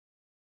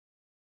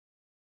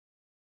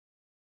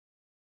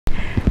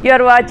You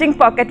are watching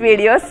Pocket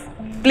Videos.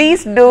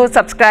 Please do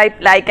subscribe,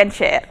 like and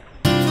share.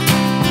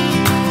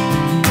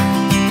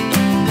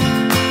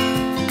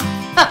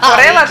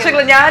 കുറേ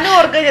വർഷങ്ങൾ ഞാനും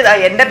ഓർക്കുക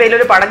എന്റെ പേരിൽ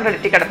ഒരു പടം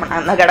ക്രെഡിറ്റ് കിടപ്പണം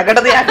എന്നാ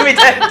കിടക്കട്ടത് ഞാൻ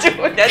വിചാരിച്ചു.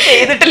 ഞാൻ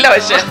ചെയ്തിട്ടില്ല.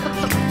 പക്ഷെ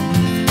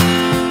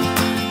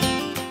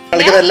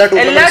എല്ലാ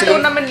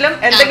ടൂർണമെന്റിലും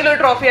എന്തെങ്കിലും ഒരു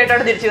ട്രോഫി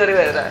ആയിട്ടാണ് തിരിച്ചു കയറി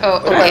വരുന്നത്.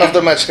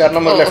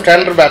 കാരണം ലെഫ്റ്റ്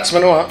ഹാൻഡർ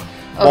ബാറ്റ്സ്മാനും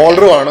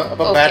ബോളറും ആണ്.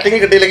 അപ്പൊ ബാറ്റിംഗ്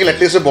കിട്ടിയില്ലെങ്കിൽ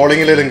അറ്റ്ലീസ്റ്റ്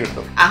ബോളിംഗിലും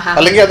കിട്ടും.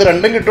 അല്ലെങ്കിൽ അത്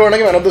രണ്ടും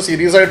കിട്ടുവാണെങ്കിൽ വൺ ഓഫ് ദ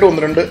സീരീസ് ആയിട്ട്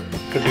 1-2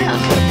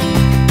 കിട്ടിയിട്ടുണ്ട്.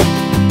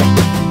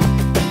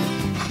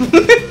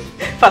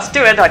 ഫസ്റ്റ്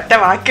വേണ്ട ഒറ്റ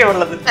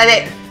വാക്യമുള്ളത്. അതെ,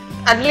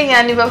 അതിൽ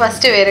ഞാനിപ്പോ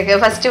ഫസ്റ്റ് വേർഡൊക്കെ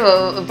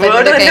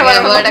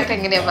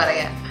എങ്ങനെയാ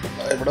പറയാ?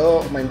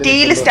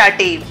 ടീല്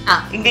സ്റ്റാർട്ട് ചെയ്യും.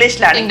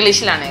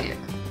 ഇംഗ്ലീഷിലാണെങ്കിൽ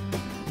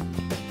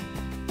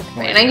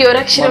വേണമെങ്കിൽ ഒരു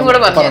അക്ഷരം കൂടെ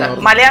പറഞ്ഞുതരാം.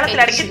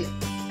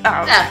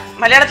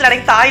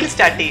 മലയാളത്തിലാണെങ്കിൽ തായിൽ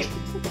സ്റ്റാർട്ട് ചെയ്യും.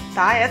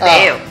 തായ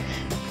തേയോ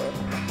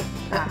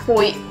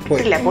പോയി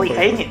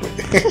കഴിഞ്ഞു.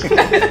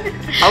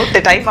 Out,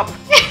 time up.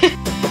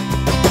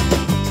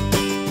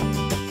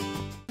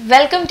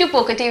 Welcome to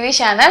PocketV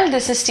channel.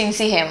 This is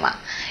Tincy Hema.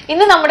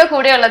 ഇന്ന് നമ്മുടെ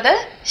കൂടെയുള്ളത്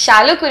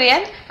Shalu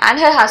Kurian and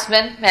her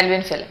husband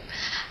Melvin film.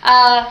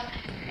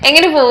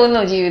 എങ്ങനെ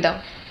പോകുന്നു ജീവിതം?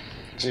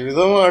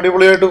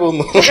 അടിപൊളിയായിട്ട്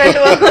പോകുന്നു.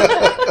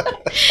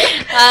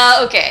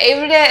 ഓക്കെ,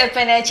 ഇവിടെ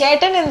പിന്നെ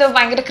ചേട്ടൻ എന്തോ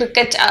ഭയങ്കര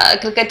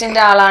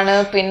ക്രിക്കറ്റിന്റെ ആളാണ്,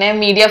 പിന്നെ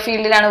മീഡിയ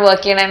ഫീൽഡിലാണ്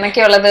വർക്ക് ചെയ്യണത്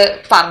എന്നൊക്കെ ഉള്ളത്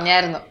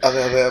പറഞ്ഞായിരുന്നു. അതെ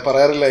അതെ,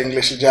 പറയാറില്ല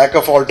ഇംഗ്ലീഷിൽ Jack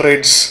of all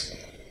trades.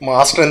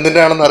 Master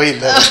എന്തിന്റെ ആണെന്ന്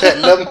അറിയില്ല, പക്ഷെ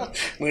എല്ലാം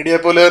മീഡിയ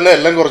പോലെ തന്നെ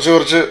എല്ലാം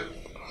കുറച്ച്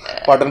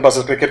പാർട്ട് ആൻഡ്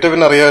പാർസൽ. ക്രിക്കറ്റ്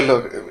പിന്നെ അറിയാമല്ലോ,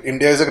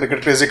 India is A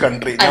cricket crazy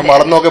country. ഞാൻ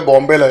വളർന്നൊക്കെ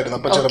ബോംബെയിലായിരുന്നു.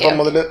 അപ്പൊ ചെറുപ്പം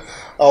മുതൽ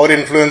ആ ഒരു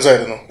ഇൻഫ്ലുവൻസ്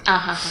ആയിരുന്നു.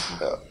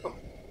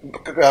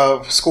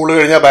 സ്കൂൾ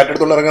കഴിഞ്ഞാൽ ബാറ്റ്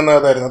എടുത്തുകൊണ്ട്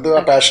ഇറങ്ങുന്നതായിരുന്നു. അത്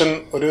ആ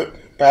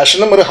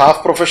പാഷനും ഒരു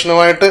ഹാഫ്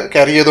പ്രൊഫഷനുമായിട്ട്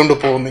ക്യാരി ചെയ്തുകൊണ്ട്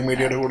പോകുന്നു ഈ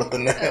മീഡിയയുടെ കൂടെ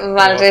തന്നെ.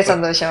 വളരെ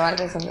സന്തോഷം.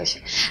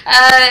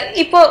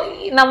 ഇപ്പോ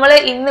നമ്മള്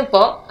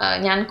ഇന്നിപ്പോ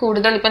ഞാൻ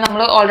കൂടുതൽ ഇപ്പൊ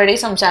നമ്മൾ ഓൾറെഡി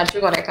സംസാരിച്ചു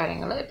കുറെ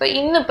കാര്യങ്ങൾ. ഇപ്പൊ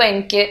ഇന്നിപ്പോ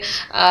എനിക്ക്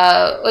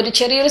ഒരു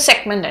ചെറിയൊരു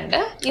സെഗ്മെന്റ് ഉണ്ട്.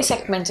 ഈ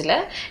സെഗ്മെന്റിൽ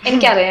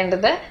എനിക്ക്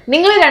അറിയേണ്ടത്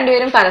നിങ്ങൾ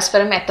രണ്ടുപേരും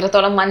പരസ്പരം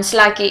എത്രത്തോളം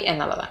മനസ്സിലാക്കി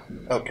എന്നുള്ളതാണ്.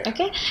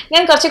 ഓക്കെ,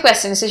 ഞാൻ കുറച്ച്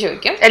ക്വസ്റ്റ്യൻസ്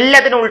ചോദിക്കും.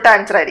 എല്ലാത്തിനും ഉൾട്ട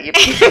ആൻസർ ആയിരിക്കും.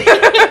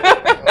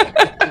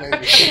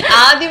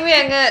 ആദ്യമേ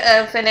അങ്ങ്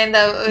പിന്നെ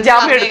എന്താ,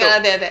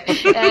 അതെ അതെ,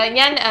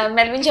 ഞാൻ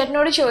മെൽവിൻ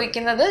ചേട്ടനോട്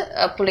ചോദിക്കുന്നത്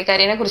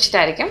പുള്ളിക്കാരിനെ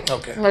കുറിച്ചിട്ടായിരിക്കും.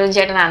 മെൽവിൻ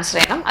ചേട്ടൻ ആൻസർ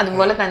ചെയ്യണം,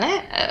 അതുപോലെ തന്നെ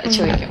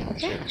ചോദിക്കും.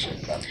 ഓക്കെ,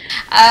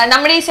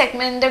 നമ്മുടെ ഈ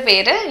സെഗ്മെന്റിന്റെ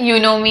പേര് യു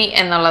നോ മീ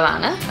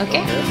എന്നുള്ളതാണ്.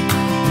 ഓക്കെ,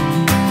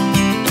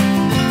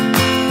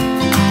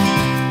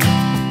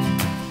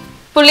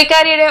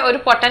 പുള്ളിക്കാരിയുടെ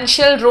ഒരു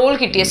പൊട്ടൻഷ്യൽ റോൾ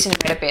കിട്ടിയ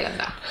സിനിമയുടെ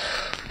പേരെന്താ?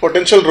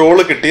 പൊട്ടൻഷ്യൽ റോൾ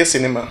കിട്ടിയ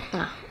സിനിമ,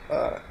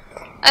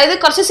 അതായത്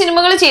കുറച്ച്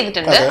സിനിമകൾ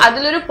ചെയ്തിട്ടുണ്ട്,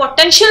 അതിലൊരു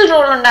പൊട്ടൻഷ്യൽ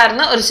റോൾ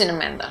ഉണ്ടായിരുന്ന ഒരു സിനിമ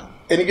എന്താണ്?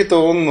 എനിക്ക്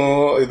തോന്നുന്നു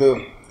ഇത്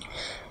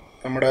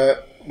നമ്മുടെ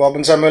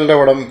ബോബൻ സാമുവലിന്റെ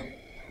പടം,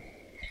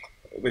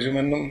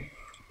 ബിജുമനും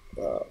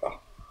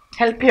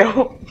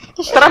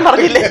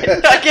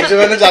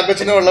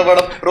ചാക്കോച്ചനും ഉള്ള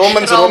പടം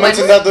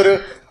റോമൻസിന്റെ അകത്തൊരു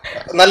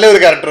നല്ലൊരു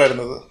ക്യാരക്ടർ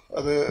ആയിരുന്നു.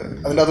 അത്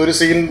അതിൻ്റെ അകത്തൊരു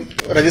സീൻ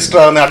രജിസ്റ്റർ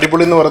ആകുന്ന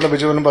അടിപൊളി എന്ന് പറയുന്ന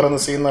ബിജുമനും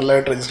പറയുന്ന സീൻ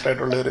നല്ലതായിട്ട് രജിസ്റ്റർ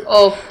ആയിട്ടുള്ള ഒരു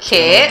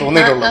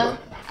തോന്നിയിട്ടുള്ളത്.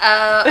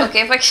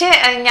 ഓക്കെ, പക്ഷെ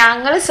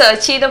ഞങ്ങൾ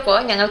സെർച്ച് ചെയ്തപ്പോ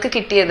ഞങ്ങൾക്ക്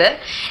കിട്ടിയത്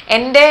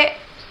എന്റെ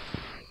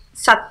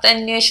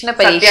സത്യാന്വേഷണ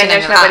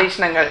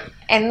പരീക്ഷണങ്ങൾ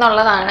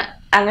എന്നുള്ളതാണ്.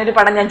 അങ്ങനെ ഒരു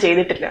പടം ഞാൻ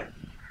ചെയ്തിട്ടില്ല.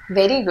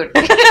 Very good.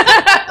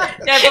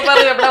 ഞാൻ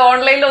പറഞ്ഞു ഇവിടെ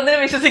ഓൺലൈനിൽ ഒന്നിനും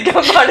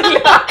വിശ്വസിക്കാൻ പാടില്ല.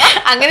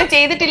 അങ്ങനെ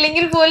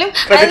ചെയ്തിട്ടില്ലെങ്കിൽ പോലും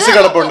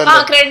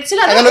ക്രെഡിറ്റ്സിൽ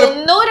അത്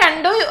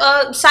 1-2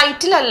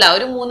 സൈറ്റിലല്ല,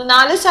 ഒരു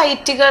 3-4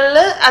 സൈറ്റുകളിൽ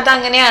അത്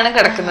അങ്ങനെയാണ്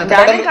കിടക്കുന്നത്.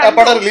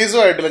 പടം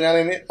റിലീസും ആയിട്ടില്ല. ഞാൻ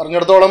ഇനി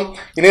അറിഞ്ഞിടത്തോളം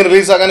ഇനി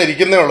റിലീസ് ആകാൻ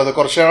ഇരിക്കുന്നേ ഉള്ളത്.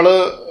 കുറച്ചാള്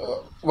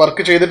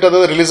വർക്ക് ചെയ്തിട്ട് അത്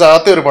റിലീസ്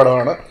ആകാത്ത ഒരു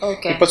പടമാണ്.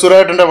 ഇപ്പൊ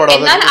സുരാട്ടന്റെ പടം.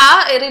 എന്നാൽ ആ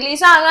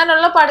റിലീസ്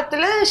ആകാനുള്ള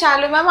പടത്തില്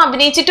ഷാലു മാം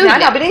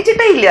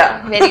അഭിനയിച്ചിട്ടേ ഇല്ല.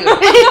 Very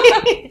good.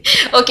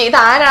 ഓക്കെ, ഇത്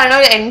ആരാണോ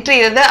എൻട്രി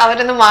ചെയ്തത്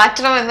അവരൊന്ന്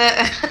മാറ്റണമെന്ന്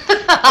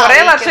കുറെ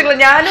വർഷങ്ങൾ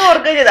ഞാനും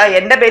ഓർക്കുക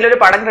എന്റെ പേരിൽ ഒരു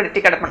പടം ക്രെഡിറ്റ്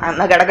കിടപ്പണം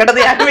എന്നാ കിടക്കട്ടത്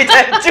ഞാൻ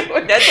വിചാരിച്ചു.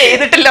 ഞാൻ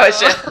ചെയ്തിട്ടില്ല.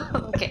 പക്ഷെ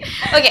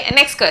ഓക്കെ,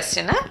 നെക്സ്റ്റ്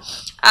ക്വസ്റ്റ്യന്,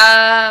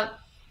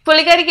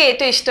 പുള്ളിക്കാരിക്ക്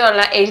ഏറ്റവും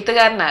ഇഷ്ടമുള്ള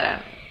എഴുത്തുകാരൻ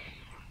ആരാണ്?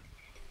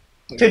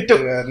 ചുറ്റും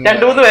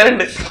 2-3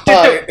 പേരുണ്ട്.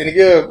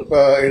 എനിക്ക്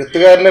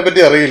എഴുത്തുകാരനെ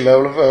പറ്റി അറിയില്ല.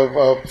 അവള്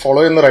ഫോളോ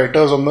ചെയ്യുന്ന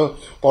റൈറ്റേഴ്സ് ഒന്ന്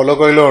പോലോ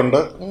കൊയിലോ ഉണ്ട്,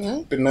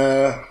 പിന്നെ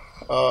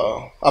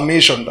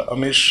അമീഷ് ഉണ്ട്.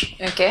 അമീഷ്.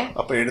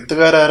 അപ്പൊ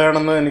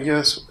എഴുത്തുകാരാരാണെന്ന് എനിക്ക്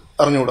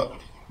അറിഞ്ഞുകൂടാ.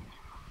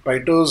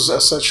 റൈറ്റേഴ്സ്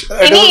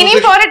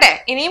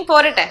ഇനിയും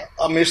പോരട്ടെ.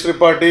 അമീഷ്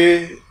ത്രിപാഠി,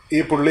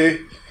 ഈ പുള്ളി,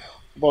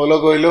 പോലോ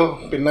കൊയിലോ,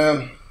 പിന്നെ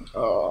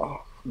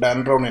ഡാൻ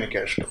ബ്രൗൺ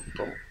എനിക്കാ ഇഷ്ടം.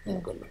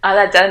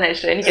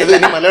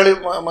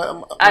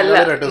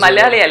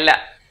 മലയാളി അല്ല,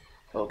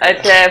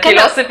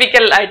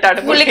 ഫിലോസഫിക്കൽ ആയിട്ടാണ്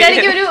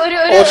പുള്ളിക്കാരിക്ക്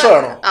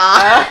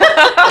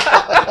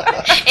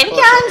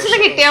എനിക്ക് ആൻസർ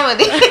കിട്ടിയാ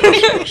മതി.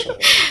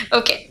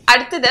 ഓക്കെ,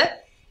 അടുത്തത്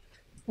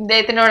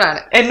ഇദ്ദേഹത്തിനോടാണ്.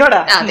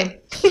 എന്നോടാ? അതെ.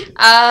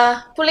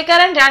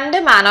 പുള്ളിക്കാരൻ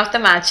 2 man of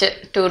the match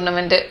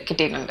tournament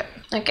കിട്ടിയിട്ടുണ്ട്.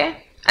 ഓക്കെ,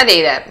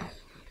 അതേതായിരുന്നു?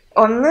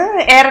 ഒന്ന്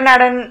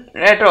ഏറനാടൻ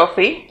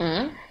ട്രോഫി,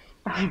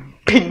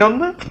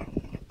 പിന്നൊന്ന്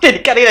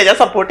എനിക്കറിയില്ല, ഞാൻ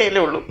സപ്പോർട്ട്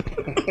ചെയ്യലേ ഉള്ളൂ.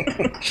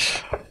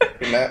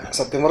 പിന്നെ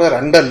സത്യം പറയാ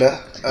 2 അല്ല,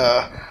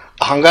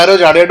 അഹങ്കാരോ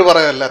ചാടിയായിട്ട്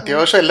പറയാനല്ല,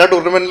 അത്യാവശ്യം എല്ലാ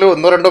ടൂർണമെന്റിലും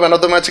 1-2 മാൻ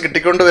ഓഫ് ദ മാച്ച്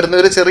കിട്ടിക്കൊണ്ട് വരുന്ന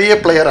ഒരു ചെറിയ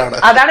പ്ലെയർ ആണ്.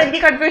 അതാണ്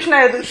എനിക്ക് കൺഫ്യൂഷൻ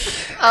ആയത്.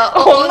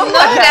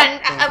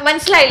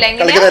 മനസ്സിലായില്ല.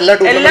 കളിക്കുന്ന എല്ലാ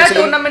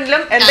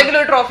ടൂർണമെന്റിലും എന്തെങ്കിലും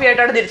ഒരു ട്രോഫി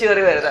ആയിട്ടാണ് തിരിച്ചു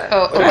കയറി വരുന്നത്.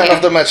 ഒരു മാൻ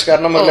ഓഫ് ദ മാച്ച്.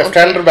 കാരണം ലെഫ്റ്റ്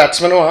ഹാൻഡർ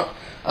ബാറ്റ്സ്മാനും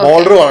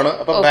ബോളറും ആണ്.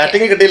 അപ്പൊ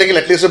ബാറ്റിംഗ് കിട്ടിയില്ലെങ്കിൽ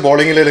അറ്റ്ലീസ്റ്റ്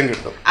ബോളിംഗിലും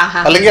കിട്ടും.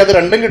 അല്ലെങ്കിൽ അത്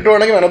രണ്ടും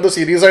കിട്ടുവാണെങ്കിൽ മാൻ ഓഫ് ദ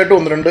സീരീസ് ആയിട്ട്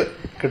 1-2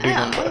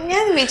 കിട്ടിയിട്ടുണ്ട്.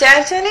 ഞാൻ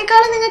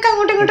വിചാരിച്ചതിനേക്കാളും നിങ്ങൾക്ക്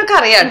അങ്ങോട്ടും ഇങ്ങോട്ടും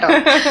അറിയാട്ടോ.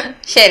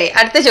 ശരി,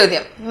 അടുത്ത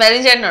ചോദ്യം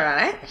Melvin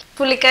ചേട്ടനോടാണ്.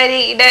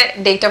 പുള്ളിക്കാരിയുടെ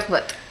date of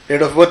birth?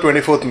 Date of birth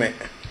 24th May.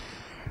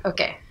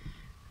 Okay.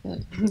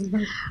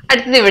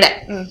 അടുത്തത് ഇവിടെ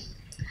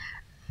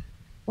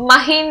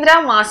മഹീന്ദ്ര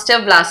മാസ്റ്റർ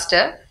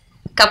ബ്ലാസ്റ്റർ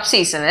കപ്പ്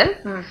സീസണിൽ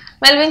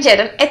മെൽവിൻ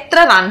ചേട്ടൻ എത്ര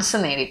റൺസ്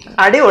നേടിയിട്ടുണ്ട്?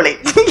 അടിപൊളി.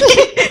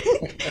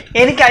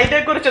 എനിക്ക് അതിനെ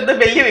കുറിച്ചൊന്നും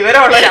വലിയ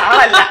വിവരമുള്ള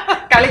ഒരാളല്ല.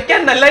 കളിക്കാൻ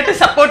നല്ലതായിട്ട്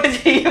സപ്പോർട്ട്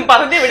ചെയ്യും,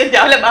 പറഞ്ഞു വിടും,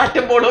 രാവിലെ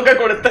ബാറ്റും ബോളും ഒക്കെ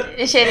കൊടുത്ത്.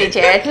 ശരി,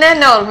 ചേട്ടന്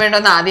തന്നെ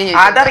ഓർമ്മയുണ്ടോന്ന് ആദ്യം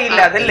ചോദിച്ചു. അതറിയില്ല,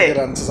 അതല്ലേ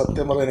റൺസ്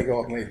സത്യം പറഞ്ഞാൽ എനിക്ക്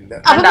ഓർമ്മയില്ല.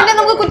 അപ്പൊ പിന്നെ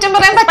നമുക്ക് കുറ്റം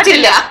പറയാൻ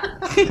പറ്റില്ല.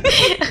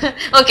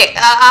 ഓക്കെ,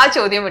 ആ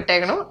ചോദ്യം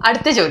വിട്ടേക്കണം.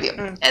 അടുത്ത ചോദ്യം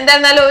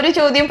എന്തായിരുന്നാലും ഒരു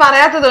ചോദ്യം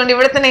പറയാത്തത് കൊണ്ട്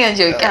ഇവിടെ തന്നെ ഞാൻ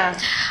ചോദിക്കാം.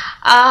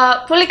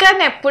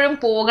 പുള്ളിക്കാരൻ എപ്പോഴും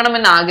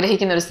പോകണമെന്ന്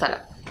ആഗ്രഹിക്കുന്ന ഒരു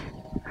സ്ഥലം?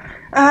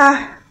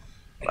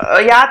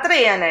 യാത്ര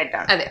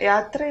ചെയ്യാനായിട്ടാണ്. അതെ,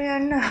 യാത്ര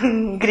ചെയ്യാൻ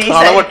ഗ്രീസ്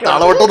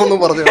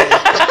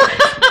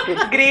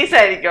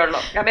ആയിരിക്കുമല്ലോ,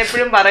 കാരണം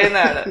എപ്പോഴും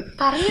പറയുന്നതാണ്.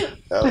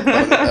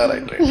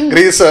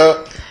 Greece,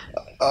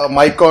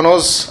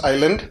 Mykonos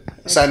island,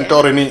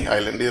 Santorini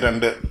island, ഈ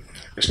 2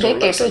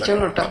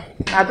 കേട്ടോ.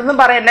 അതൊന്നും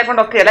പറയാൻ എന്നെ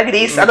കൊണ്ടൊക്കെ അല്ല,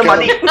 ഗ്രീസ് അത്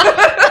മതി.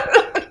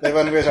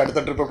 അടുത്ത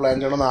ട്രിപ്പ് പ്ലാൻ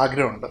ചെയ്യണമെന്ന്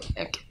ആഗ്രഹമുണ്ട്.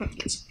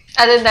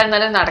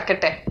 അതെന്തായിരുന്നാലും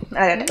നടക്കട്ടെ.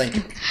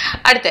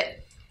 അടുത്ത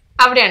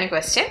അവിടെയാണ്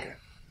ക്വസ്റ്റ്യൻ.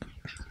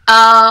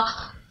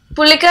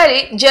 പുള്ളിക്കാരി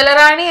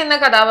ജലറാണി എന്ന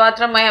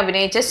കഥാപാത്രമായി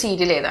അഭിനയിച്ച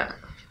സീരിയൽ ഏതാണ്?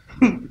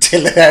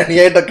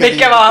 ജലറാണിയായിട്ടൊക്കെ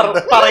മിക്കവാറും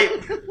പറയും.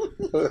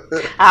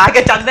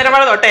 ആകെ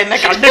ചന്ദനമഴ തൊട്ടേ എന്നെ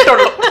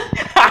കണ്ടിട്ടുള്ളൂ.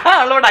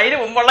 ആളോട് അതിന്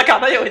മുമ്പുള്ള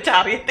കഥ ചോദിച്ചാൽ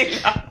അറിയത്തില്ല.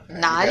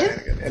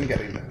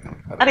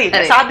 അറിയില്ല,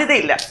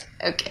 സാധ്യതയില്ല.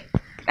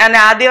 ഞാൻ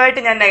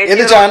ആദ്യമായിട്ട്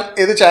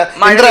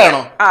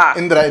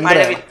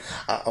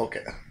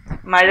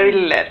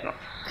മഴവില്ലായിരുന്നു.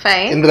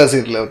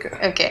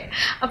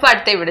 അപ്പൊ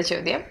അടുത്ത ഇവിടെ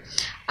ചോദ്യം.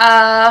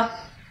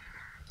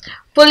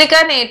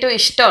 പുള്ളിക്കാരന് ഏറ്റവും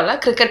ഇഷ്ടമുള്ള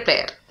ക്രിക്കറ്റ്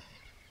പ്ലെയർ?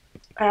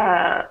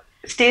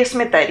 സ്റ്റീവ്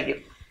സ്മിത്ത് ആയിരിക്കും.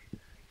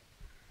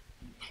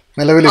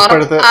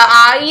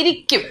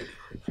 ആയിരിക്കും,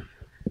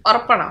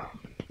 ഉറപ്പാണോ?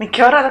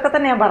 മിക്കവാറും അതൊക്കെ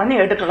തന്നെ ഞാൻ പറഞ്ഞു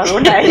കേട്ടിട്ടുള്ളത്,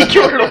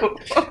 അതുകൊണ്ടായിരിക്കുള്ളൂ.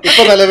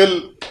 ഇപ്പൊ നിലവിൽ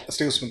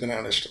സ്റ്റീവ്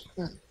സ്മിത്തിനാണ് ഇഷ്ടം.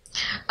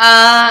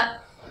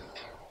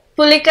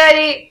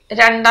 പുള്ളിക്കാരി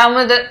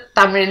രണ്ടാമത്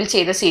തമിഴിൽ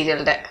ചെയ്ത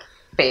സീരിയലിന്റെ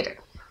പേര്?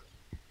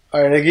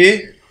 അഴകി.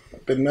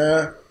 പിന്നെ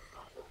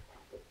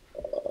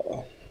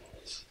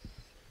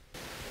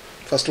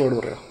ഫസ്റ്റ് വേർഡ്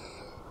പറയാം.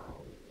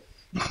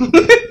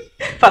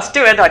 ഫസ്റ്റ്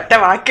വേർഡ് ഒറ്റ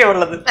വാക്കേ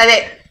ഉള്ളത്. അതെ,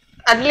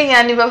 അതിൽ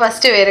ഞാനിപ്പോ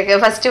ഫസ്റ്റ് വേർഡൊക്കെ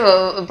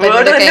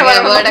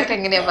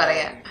എങ്ങനെയാ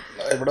പറയാ?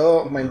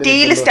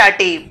 ടീല്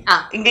സ്റ്റാർട്ട് ചെയ്യും.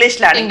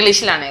 ഇംഗ്ലീഷിലാണെങ്കിൽ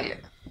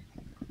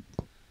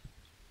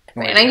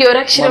വേണമെങ്കിൽ ഒരു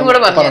അക്ഷരം കൂടെ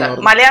പറഞ്ഞുതരാം.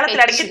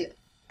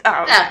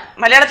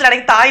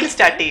 മലയാളത്തിലാണെങ്കിൽ തായിൽ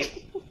സ്റ്റാർട്ട് ചെയ്യും.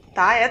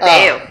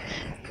 തായോ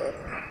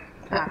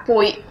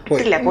പോയി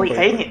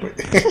കഴിഞ്ഞു.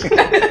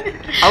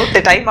 Out,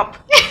 time up.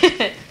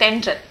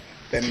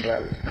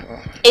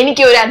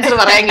 എനിക്ക് ഒരു ആൻസർ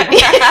പറയാൻ കിട്ടി.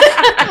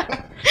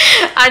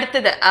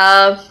 അടുത്തത്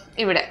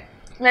ഇവിടെ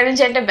മെൽവിൻ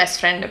ചേട്ടന്റെ ബെസ്റ്റ്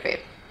ഫ്രണ്ട്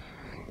പേര്?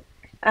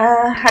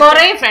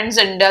 കൊറേ ഫ്രണ്ട്സ്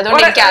ഉണ്ട്,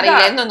 അതുകൊണ്ട് എനിക്ക്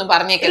അറിയില്ല എന്നൊന്നും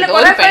പറഞ്ഞേക്കില്ല.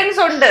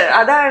 ഫ്രണ്ട്സ് ഉണ്ട്,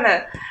 അതാണ്.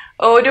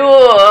 ഒരു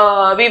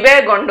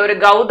വിവേക് ഉണ്ട്, ഒരു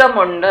ഗൗതം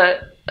ഉണ്ട്.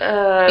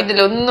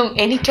 ഇതിലൊന്നും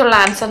എനിക്കുള്ള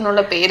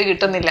ആൻസറിനുള്ള പേര്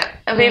കിട്ടുന്നില്ല.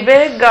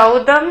 വിവേക്,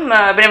 ഗൗതം,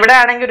 പിന്നെ ഇവിടെ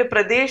ആണെങ്കിൽ ഒരു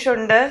പ്രതീഷ്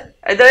ഉണ്ട്.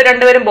 ഇത്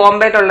രണ്ടുപേരും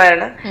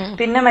ബോംബെയിലുള്ളതാണ്.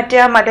 പിന്നെ മറ്റേ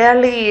ആ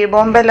മലയാളി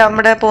ബോംബെയിൽ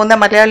നമ്മുടെ പോകുന്ന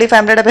മലയാളി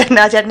ഫാമിലിയുടെ പേര്,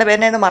 ആ ചേട്ടന്റെ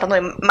പേരിനെ മറന്നു.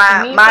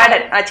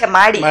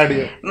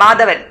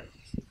 മാധവൻ.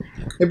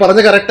 നീ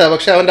പറഞ്ഞ കറക്റ്റാ,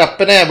 പക്ഷെ അവന്റെ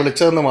അപ്പനെ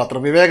വിളിച്ചതെന്ന് മാത്രം.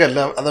 വിവേകല്ല,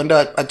 അവന്റെ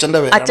അച്ഛന്റെ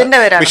പേര്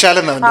വിശാൽ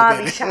എന്നാണ്.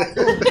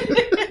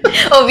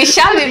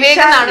 വിശാൽ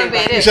വിവേക് എന്നാണ്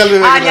പേര്.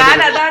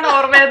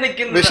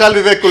 വിശാൽ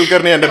വിവേക്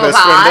കുൽക്കർണി എന്റെ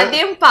ബെസ്റ്റ് ഫ്രണ്ട്.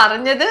 ആദ്യം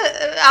പറഞ്ഞത്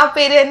ആ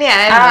പേര്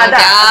തന്നെയാണ്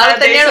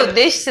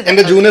ഉദ്ദേശിച്ചത്.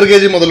 എന്റെ ജൂനിയർ കെ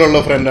ജി മുതലുള്ള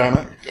ഫ്രണ്ടാണ്.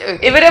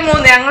 ഇവരെ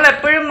ഞങ്ങൾ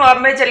എപ്പോഴും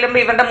ഓർമ്മയിൽ ചെല്ലുമ്പോ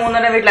ഇവരുടെ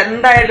 3 വീട്ടിൽ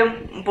എന്തായാലും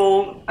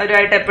പോവും.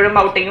 അവരുമായിട്ട് എപ്പോഴും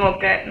ഔട്ടിങ്ങും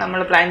ഒക്കെ നമ്മൾ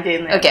പ്ലാൻ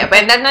ചെയ്യുന്നത്. ഓക്കെ, അപ്പൊ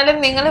എന്തായാലും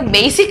നിങ്ങൾ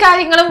ബേസിക്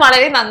കാര്യങ്ങളും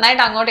വളരെ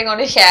നന്നായിട്ട് അങ്ങോട്ടും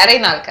ഇങ്ങോട്ടും ഷെയർ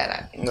ചെയ്യുന്ന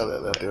ആൾക്കാരാണ്.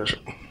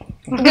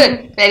 Good,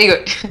 very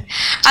good.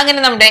 അങ്ങനെ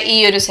നമ്മുടെ ഈ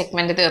ഒരു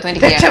സെഗ്മെന്റ്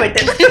തീർന്നിരിക്കുകയാണ്.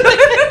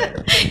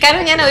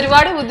 കാരണം ഞാൻ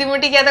ഒരുപാട്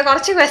ബുദ്ധിമുട്ടിക്കാത്ത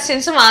കുറച്ച്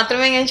ക്വസ്റ്റ്യൻസ്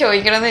മാത്രമേ ഞാൻ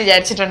ചോദിക്കണമെന്ന്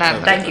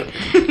വിചാരിച്ചിട്ടുണ്ടായിരുന്നു. Thank you.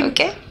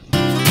 ഓക്കെ,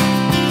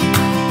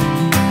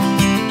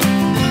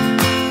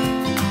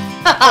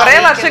 കുറെ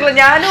വർഷങ്ങൾ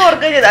ഞാനും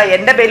ഓർക്കുന്നത്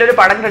എന്റെ പേരിലൊരു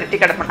പടം കെട്ടി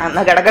കിടക്കണം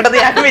എന്നാ കിടക്കണത്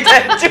ഞാൻ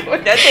വിചാരിച്ചു.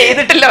 ഞാൻ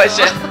ചെയ്തിട്ടില്ല.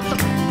 പക്ഷെ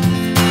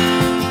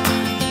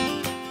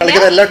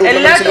എല്ലാ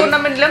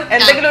ടൂർണമെന്റിലും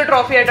എന്തെങ്കിലും ഒരു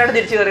ട്രോഫി ആയിട്ടാണ്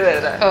തിരിച്ചു കയറി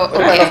വരുന്നത്.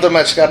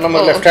 കാരണം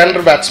ലെഫ്റ്റ്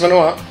ഹാൻഡർ ബാറ്റ്സ്മാനും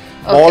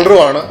ബോളറും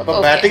ആണ്. അപ്പൊ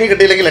ബാറ്റിംഗ്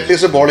കിട്ടിയില്ലെങ്കിൽ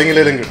അറ്റ്ലീസ്റ്റ്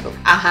ബോളിംഗിലും കിട്ടും.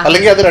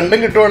 അല്ലെങ്കിൽ അത് രണ്ടും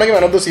കിട്ടുവാണെങ്കിൽ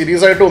മാൻ ഓഫ് ദ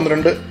സീരീസ് ആയിട്ട്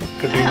 1-2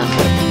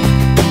 കിട്ടിയിട്ടുണ്ട്.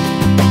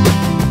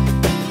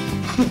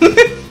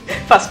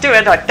 ഫസ്റ്റ്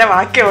വേർഡ് ഒറ്റ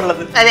വാക്കേ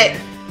ഉള്ളത്. അതെ,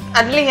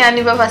 അതിൽ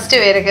ഞാനിപ്പോ ഫസ്റ്റ്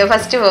വേർഡൊക്കെ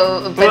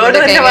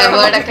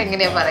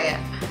എങ്ങനെയാ പറയാ?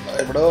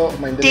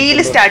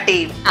 ടീല് സ്റ്റാർട്ട്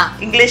ചെയ്യും.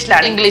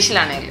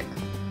 ഇംഗ്ലീഷിലാണെങ്കിൽ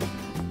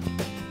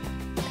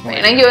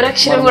വേണമെങ്കിൽ ഒരു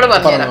അക്ഷരം കൂടെ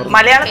പറഞ്ഞുതരാം.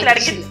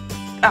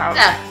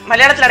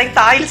 മലയാളത്തിലാണെങ്കിൽ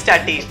തായിൽ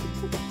സ്റ്റാർട്ട് ചെയ്യും.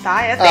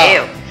 തായ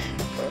തേയോ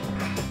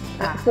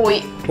പോയി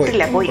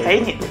ഇല്ല, പോയി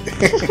കഴിഞ്ഞു.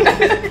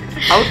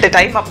 Out,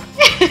 time up.